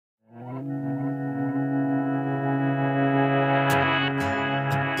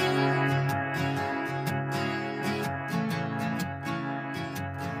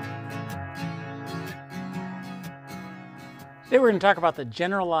Today we're going to talk about the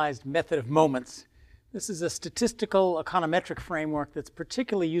generalized method of moments. This is a statistical econometric framework that's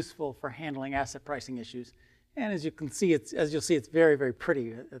particularly useful for handling asset pricing issues. And as you'll see, it's very, very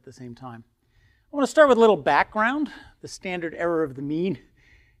pretty at the same time. I want to start with a little background, the standard error of the mean.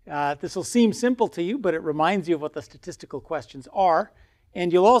 This will seem simple to you, but it reminds you of what the statistical questions are.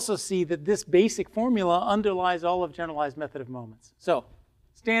 And you'll also see that this basic formula underlies all of generalized method of moments. So,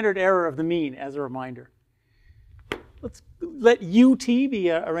 standard error of the mean as a reminder. Let's let UT be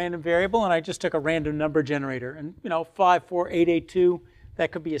a random variable, and I just took a random number generator. And 54882,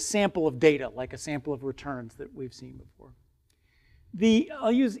 that could be a sample of data, like a sample of returns that we've seen before.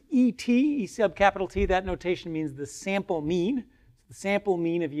 I'll use ET, E sub capital T. That notation means the sample mean. The sample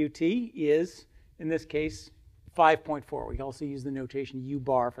mean of UT is, in this case, 5.4. We also use the notation U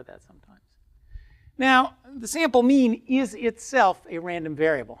bar for that sometimes. Now, the sample mean is itself a random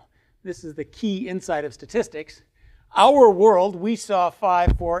variable. This is the key insight of statistics. Our world, we saw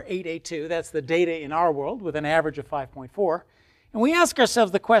 54882. That's the data in our world with an average of 5.4. And we ask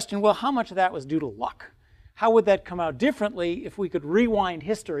ourselves the question, well, how much of that was due to luck? How would that come out differently if we could rewind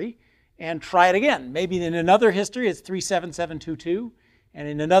history and try it again? Maybe in another history it's 37722, and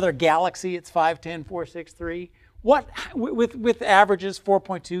in another galaxy it's 510463. With averages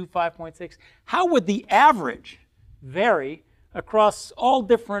 4.2, 5.6, how would the average vary across all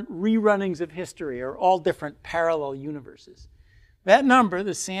different rerunnings of history or all different parallel universes? That number,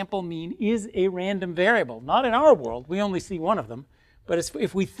 the sample mean, is a random variable. Not in our world, we only see one of them, but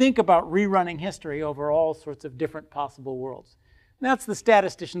if we think about rerunning history over all sorts of different possible worlds. And that's the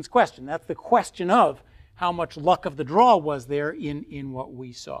statistician's question. That's the question of how much luck of the draw was there in what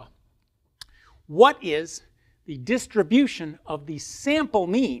we saw. What is the distribution of the sample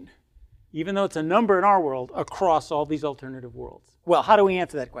mean, even though it's a number in our world, across all these alternative worlds? Well, how do we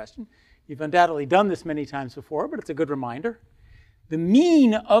answer that question? You've undoubtedly done this many times before, but it's a good reminder. The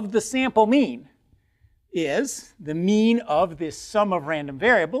mean of the sample mean is the mean of this sum of random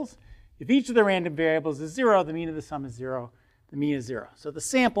variables. If each of the random variables is 0, the mean of the sum is 0. The mean is 0. So the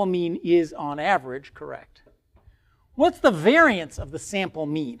sample mean is, on average, correct. What's the variance of the sample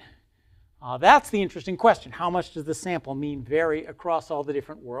mean? That's the interesting question. How much does the sample mean vary across all the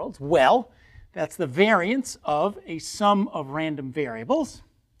different worlds? Well, that's the variance of a sum of random variables.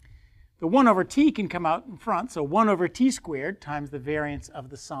 The 1 over t can come out in front, so 1 over t squared times the variance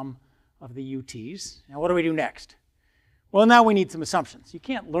of the sum of the UTs. Now what do we do next? Well, now we need some assumptions. You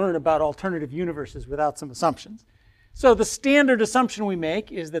can't learn about alternative universes without some assumptions. So the standard assumption we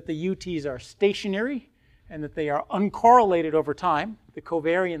make is that the UTs are stationary and that they are uncorrelated over time. The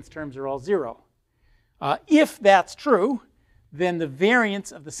covariance terms are all 0. If that's true, then the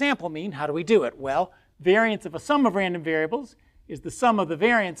variance of the sample mean, how do we do it? Well, variance of a sum of random variables is the sum of the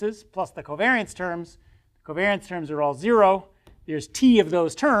variances plus the covariance terms. The covariance terms are all 0. There's t of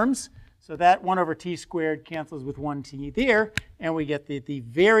those terms, so that 1 over t squared cancels with 1t there, and we get the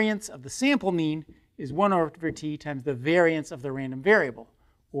variance of the sample mean is 1 over t times the variance of the random variable,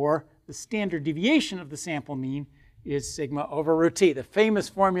 or the standard deviation of the sample mean is sigma over root t. The famous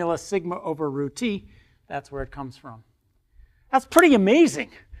formula sigma over root t, that's where it comes from. That's pretty amazing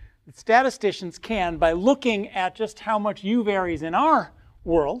that statisticians can, by looking at just how much u varies in our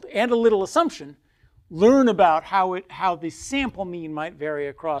world and a little assumption, learn about how the sample mean might vary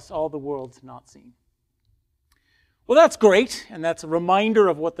across all the worlds not seen. Well, that's great, and that's a reminder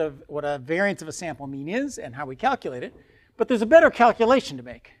of what a variance of a sample mean is and how we calculate it. But there's a better calculation to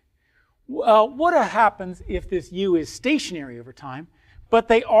make. What happens if this u is stationary over time, but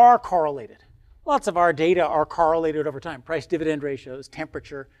they are correlated? Lots of our data are correlated over time. Price-dividend ratios,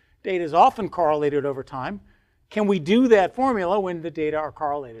 temperature, data is often correlated over time. Can we do that formula when the data are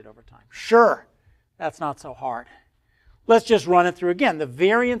correlated over time? Sure, that's not so hard. Let's just run it through again. The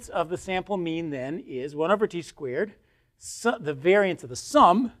variance of the sample mean then is 1 over t squared, the variance of the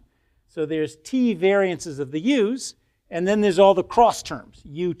sum. So there's t variances of the u's, and then there's all the cross terms,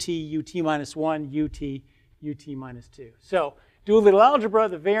 ut, ut minus 1, ut, ut minus 2. So do a little algebra.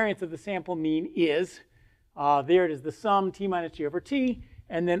 The variance of the sample mean is, there it is, the sum t minus g over t,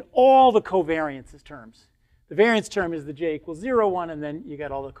 and then all the covariances terms. The variance term is the j equals 0, 1, and then you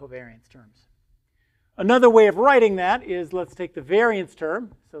got all the covariance terms. Another way of writing that is, let's take the variance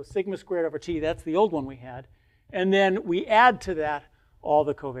term, so sigma squared over t, that's the old one we had, and then we add to that all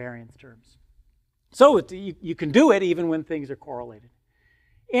the covariance terms. So you can do it even when things are correlated.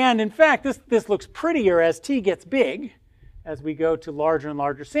 And in fact, this looks prettier as t gets big. As we go to larger and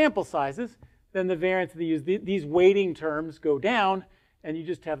larger sample sizes, then the variance of these weighting terms go down, and you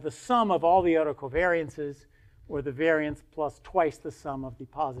just have the sum of all the autocovariances, or the variance plus twice the sum of the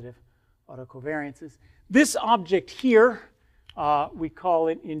positive autocovariances. This object here we call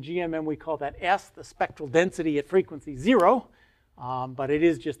it, in GMM, we call that S, the spectral density at frequency 0. But it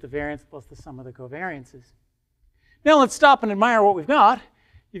is just the variance plus the sum of the covariances. Now let's stop and admire what we've got.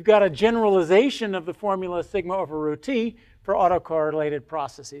 You've got a generalization of the formula sigma over root t for autocorrelated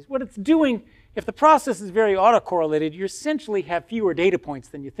processes. What it's doing, if the process is very autocorrelated, you essentially have fewer data points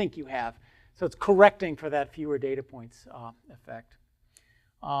than you think you have. So it's correcting for that fewer data points effect.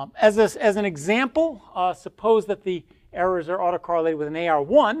 As an example, suppose that the errors are autocorrelated with an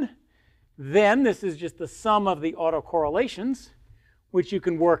AR1. Then this is just the sum of the autocorrelations, which you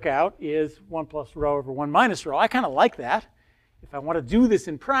can work out is 1 plus rho over 1 minus rho. I kind of like that. If I want to do this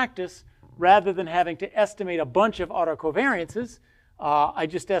in practice, rather than having to estimate a bunch of autocovariances, I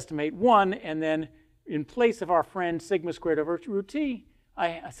just estimate one, and then in place of our friend sigma squared over root t,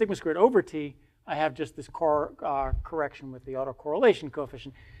 sigma squared over t, I have just this correction with the autocorrelation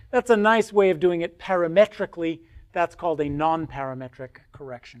coefficient. That's a nice way of doing it parametrically. That's called a non-parametric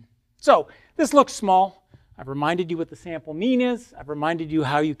correction. So this looks small. I've reminded you what the sample mean is. I've reminded you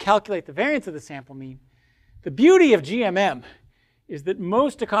how you calculate the variance of the sample mean. The beauty of GMM is that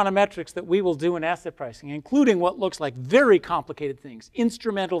most econometrics that we will do in asset pricing, including what looks like very complicated things,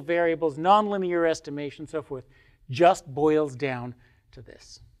 instrumental variables, nonlinear estimation, so forth, just boils down to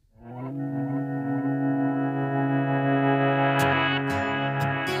this.